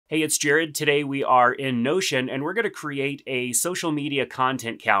Hey, it's Jared. Today we are in Notion and we're going to create a social media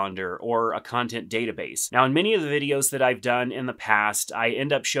content calendar or a content database. Now, in many of the videos that I've done in the past, I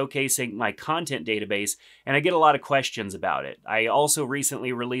end up showcasing my content database and I get a lot of questions about it. I also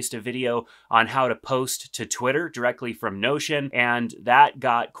recently released a video on how to post to Twitter directly from Notion, and that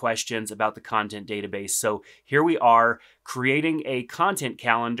got questions about the content database. So here we are, creating a content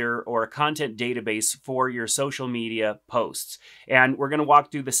calendar or a content database for your social media posts. And we're going to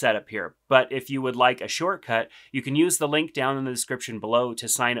walk through the setup here. But if you would like a shortcut, you can use the link down in the description below to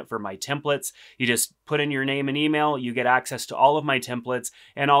sign up for my templates. You just put in your name and email, you get access to all of my templates,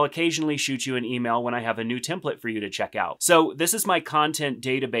 and I'll occasionally shoot you an email when I have a new template for you to check out. So this is my content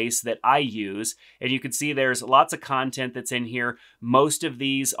database that I use, and you can see there's lots of content that's in here. Most of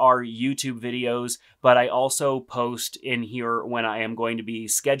these are YouTube videos, but I also post in here when I am going to be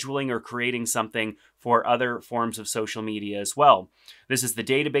scheduling or creating something for other forms of social media as well. This is the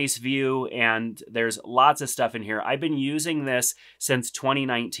database view, and there's lots of stuff in here. I've been using this since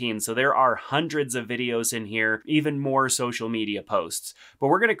 2019, so there are hundreds of videos in here, even more social media posts. But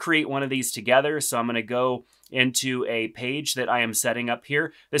we're going to create one of these together, so I'm going to go into a page that I am setting up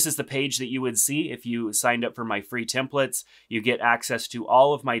here. This is the page that you would see if you signed up for my free templates. You get access to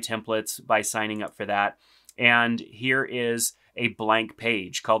all of my templates by signing up for that. And here is a blank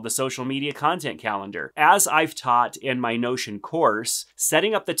page called the Social Media Content Calendar. As I've taught in my Notion course,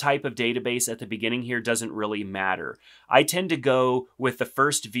 setting up the type of database at the beginning here doesn't really matter. I tend to go with the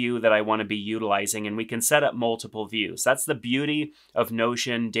first view that I want to be utilizing, and we can set up multiple views. That's the beauty of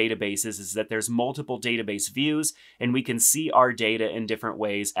Notion databases, is that there's multiple database views, and we can see our data in different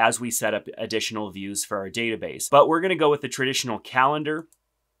ways as we set up additional views for our database. But we're going to go with the traditional calendar.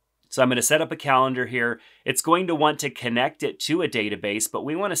 So I'm going to set up a calendar here. It's going to want to connect it to a database, but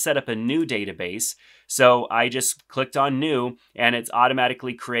we want to set up a new database. So I just clicked on new, and it's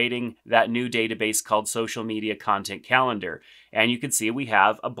automatically creating that new database called Social Media Content Calendar. And you can see we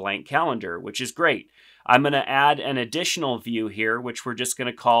have a blank calendar, which is great. I'm going to add an additional view here, which we're just going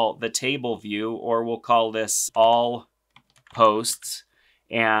to call the table view, or we'll call this all posts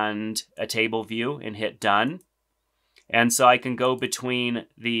and a table view, and hit done. And so I can go between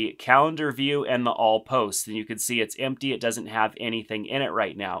the calendar view and the all posts, and you can see it's empty. It doesn't have anything in it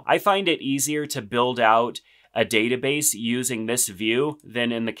right now. I find it easier to build out a database using this view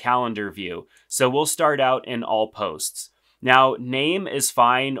than in the calendar view. So we'll start out in all posts. Now, name is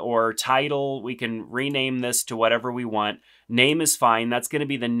fine, or title, we can rename this to whatever we want. Name is fine. That's going to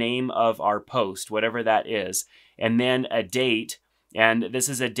be the name of our post, whatever that is. And then a date, and this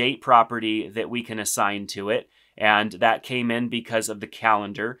is a date property that we can assign to it. And that came in because of the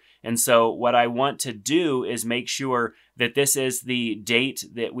calendar. And so what I want to do is make sure that this is the date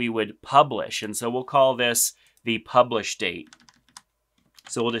that we would publish. And so we'll call this the publish date.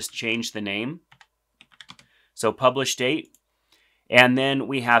 So we'll just change the name. So publish date. And then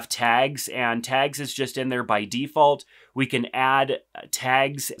we have tags, and tags is just in there by default. We can add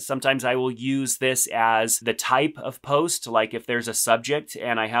tags. Sometimes I will use this as the type of post, like if there's a subject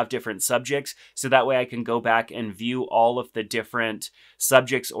and I have different subjects, so that way I can go back and view all of the different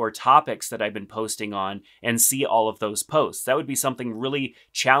subjects or topics that I've been posting on and see all of those posts. That would be something really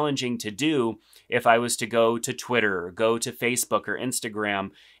challenging to do if I was to go to Twitter, or go to Facebook or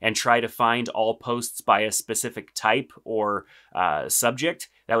Instagram and try to find all posts by a specific type or subject.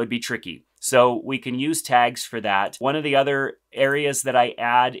 That would be tricky. So we can use tags for that. One of the other areas that I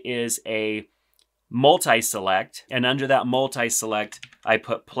add is a multi-select, and under that multi-select, I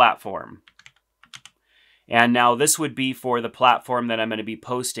put platform. And now this would be for the platform that I'm going to be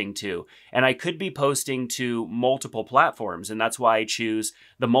posting to. And I could be posting to multiple platforms, and that's why I choose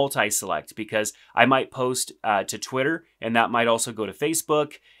the multi-select, because I might post to Twitter, and that might also go to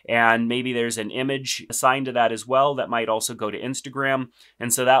Facebook, and maybe there's an image assigned to that as well that might also go to Instagram.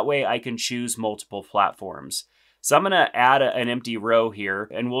 And so that way I can choose multiple platforms. So I'm going to add an empty row here,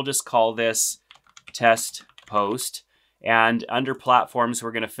 and we'll just call this test post. And under platforms,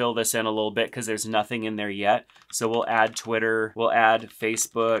 we're going to fill this in a little bit because there's nothing in there yet. So we'll add Twitter, we'll add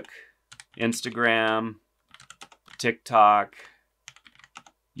Facebook, Instagram, TikTok,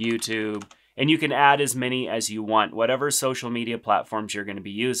 YouTube, and you can add as many as you want, whatever social media platforms you're going to be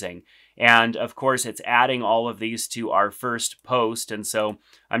using. And of course, it's adding all of these to our first post. And so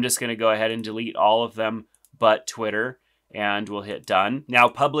I'm just going to go ahead and delete all of them but Twitter, and we'll hit done. Now,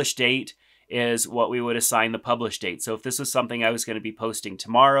 publish date is what we would assign the publish date. So if this was something I was going to be posting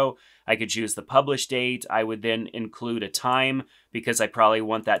tomorrow, I could choose the publish date. I would then include a time because I probably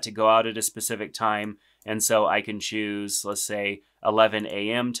want that to go out at a specific time. And so I can choose, let's say, 11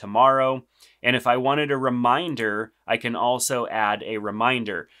 a.m. tomorrow. And if I wanted a reminder, I can also add a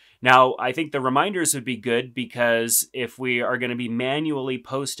reminder. Now, I think the reminders would be good because if we are going to be manually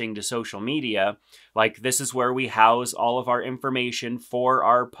posting to social media, like this is where we house all of our information for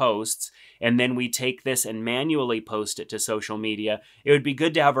our posts, and then we take this and manually post it to social media, it would be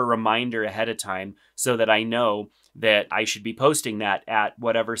good to have a reminder ahead of time so that I know that I should be posting that at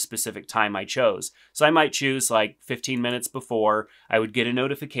whatever specific time I chose. So I might choose like 15 minutes before, I would get a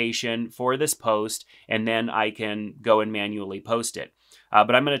notification for this post, and then I can go and manually post it.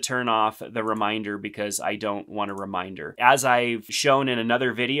 But I'm going to turn off the reminder because I don't want a reminder. As I've shown in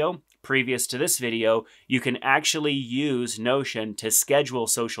another video, previous to this video, you can actually use Notion to schedule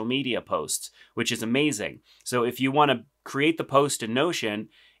social media posts, which is amazing. So if you want to create the post in Notion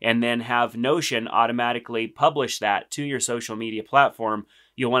and then have Notion automatically publish that to your social media platform,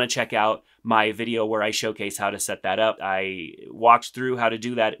 you'll want to check out my video where I showcase how to set that up. I walked through how to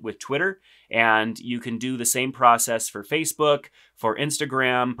do that with Twitter, and you can do the same process for Facebook, for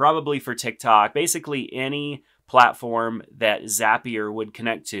Instagram, probably for TikTok. Basically any platform that Zapier would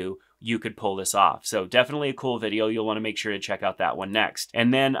connect to, you could pull this off. So definitely a cool video. You'll want to make sure to check out that one next.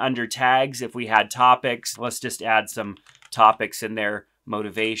 And then under tags, if we had topics, let's just add some topics in there.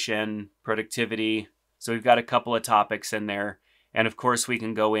 Motivation, productivity. So we've got a couple of topics in there. And of course we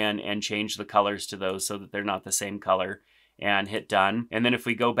can go in and change the colors to those so that they're not the same color, and hit done. And then if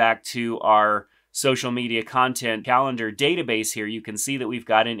we go back to our social media content calendar database here, you can see that we've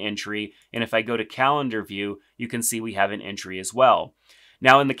got an entry. And if I go to calendar view, you can see we have an entry as well.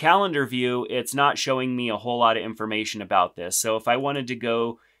 Now in the calendar view, it's not showing me a whole lot of information about this. So if I wanted to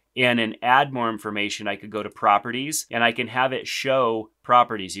go in and add more information, I could go to properties and I can have it show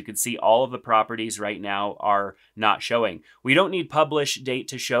properties. You can see all of the properties right now are not showing. We don't need publish date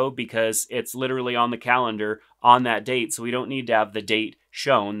to show because it's literally on the calendar on that date. So we don't need to have the date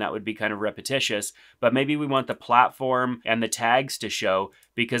shown. That would be kind of repetitious, but maybe we want the platform and the tags to show,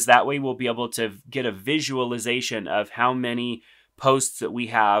 because that way we'll be able to get a visualization of how many posts that we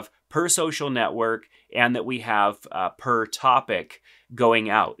have per social network and that we have per topic going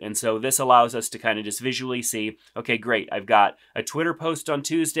out. And so this allows us to kind of just visually see, okay, great, I've got a Twitter post on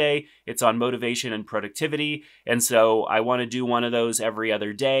Tuesday, it's on motivation and productivity, and so I want to do one of those every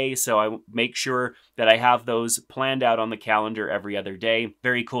other day, so I make sure that I have those planned out on the calendar every other day.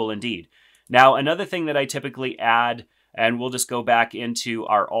 Very cool indeed. Now, another thing that I typically add, and we'll just go back into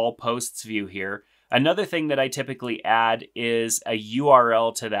our all posts view here, another thing that I typically add is a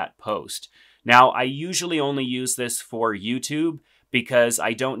URL to that post. Now, I usually only use this for YouTube because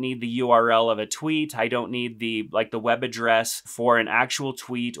I don't need the URL of a tweet. I don't need the web address for an actual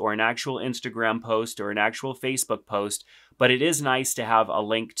tweet or an actual Instagram post or an actual Facebook post, but it is nice to have a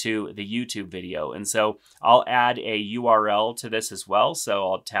link to the YouTube video. And so I'll add a URL to this as well.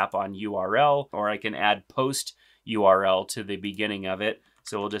 So I'll tap on URL, or I can add post URL to the beginning of it.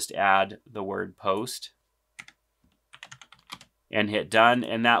 So we'll just add the word post and hit done.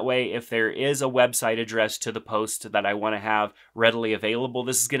 And that way, if there is a website address to the post that I want to have readily available,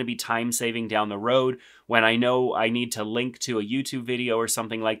 this is going to be time saving down the road. When I know I need to link to a YouTube video or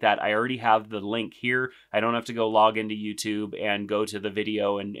something like that, I already have the link here. I don't have to go log into YouTube and go to the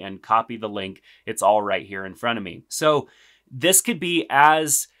video and copy the link. It's all right here in front of me. So this could be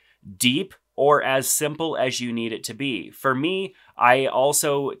as deep or as simple as you need it to be. For me, I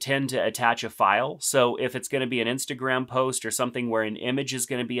also tend to attach a file. So if it's going to be an Instagram post or something where an image is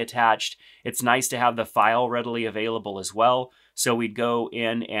going to be attached, it's nice to have the file readily available as well. So we'd go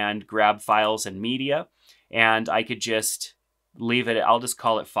in and grab files and media, and I could just leave it. I'll just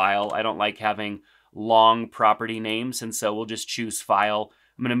call it file. I don't like having long property names, and so we'll just choose file.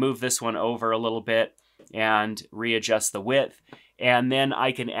 I'm going to move this one over a little bit and readjust the width. And then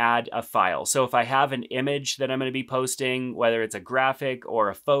I can add a file. So if I have an image that I'm going to be posting, whether it's a graphic or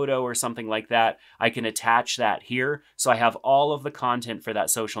a photo or something like that, I can attach that here. So I have all of the content for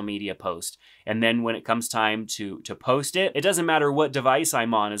that social media post. And then when it comes time to post it, it doesn't matter what device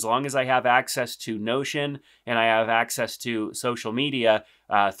I'm on, as long as I have access to Notion and I have access to social media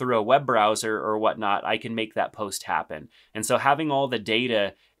through a web browser or whatnot, I can make that post happen. And so having all the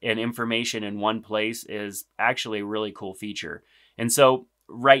data and information in one place is actually a really cool feature. And so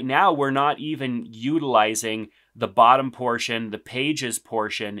right now, we're not even utilizing the bottom portion, the pages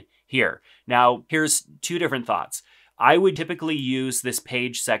portion here. Now, here's two different thoughts. I would typically use this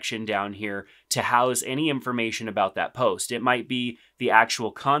page section down here to house any information about that post. It might be the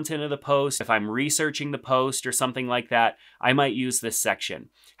actual content of the post. If I'm researching the post or something like that, I might use this section.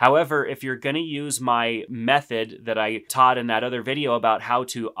 However, if you're going to use my method that I taught in that other video about how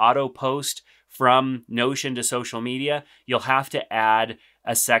to auto post from Notion to social media, you'll have to add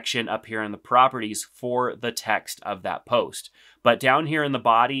a section up here in the properties for the text of that post. But down here in the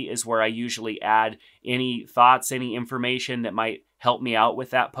body is where I usually add any thoughts, any information that might help me out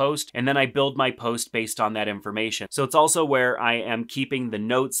with that post. And then I build my post based on that information. So it's also where I am keeping the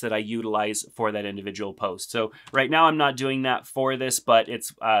notes that I utilize for that individual post. So right now I'm not doing that for this, but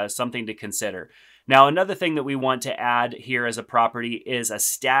it's something to consider. Now, another thing that we want to add here as a property is a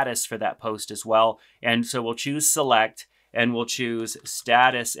status for that post as well. And so we'll choose select and we'll choose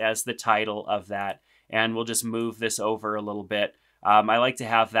status as the title of that. And we'll just move this over a little bit. I like to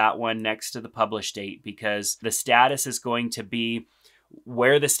have that one next to the publish date because the status is going to be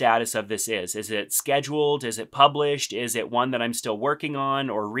where the status of this is. Is it scheduled? Is it published? Is it one that I'm still working on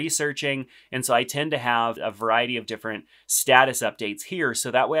or researching? And so I tend to have a variety of different status updates here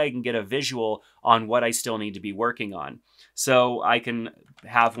so that way I can get a visual on what I still need to be working on. So I can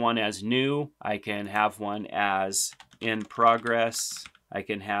have one as new. I can have one as in progress. I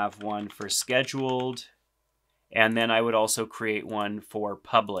can have one for scheduled. And then I would also create one for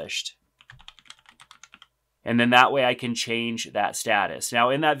published. And then that way I can change that status. Now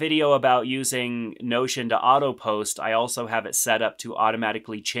in that video about using Notion to auto post, I also have it set up to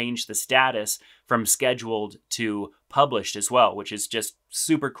automatically change the status from scheduled to published as well, which is just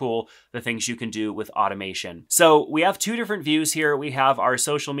super cool, the things you can do with automation. So we have two different views here. We have our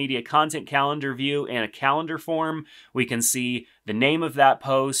social media content calendar view in a calendar form. We can see the name of that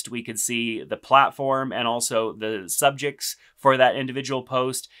post. We can see the platform and also the subjects for that individual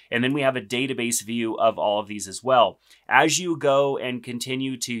post. And then we have a database view of all of these as well. As you go and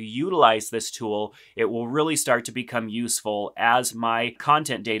continue to utilize this tool, it will really start to become useful as my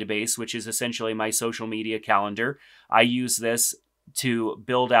content database, which is essentially my social media calendar. I use this to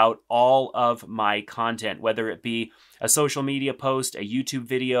build out all of my content, whether it be a social media post, a YouTube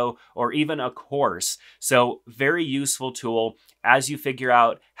video, or even a course. So very useful tool. As you figure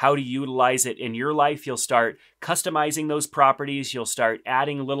out how to utilize it in your life, you'll start customizing those properties. You'll start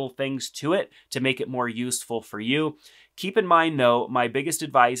adding little things to it to make it more useful for you. Keep in mind though, my biggest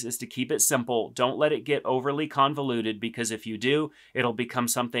advice is to keep it simple. Don't let it get overly convoluted because if you do, it'll become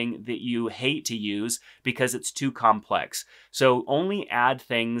something that you hate to use because it's too complex. So only add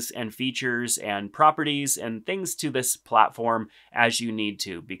things and features and properties and things to this platform as you need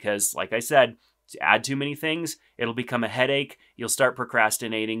to, because like I said, to add too many things, it'll become a headache. You'll start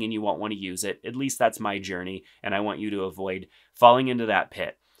procrastinating and you won't want to use it. At least that's my journey, and I want you to avoid falling into that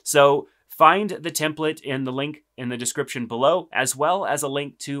pit. So find the template in the link in the description below, as well as a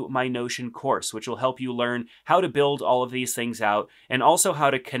link to my Notion course, which will help you learn how to build all of these things out and also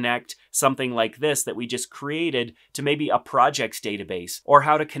how to connect something like this that we just created to maybe a projects database, or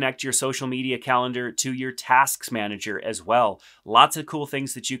how to connect your social media calendar to your tasks manager as well. Lots of cool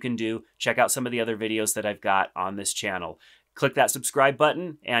things that you can do. Check out some of the other videos that I've got on this channel. Click that subscribe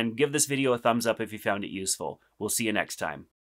button and give this video a thumbs up if you found it useful. We'll see you next time.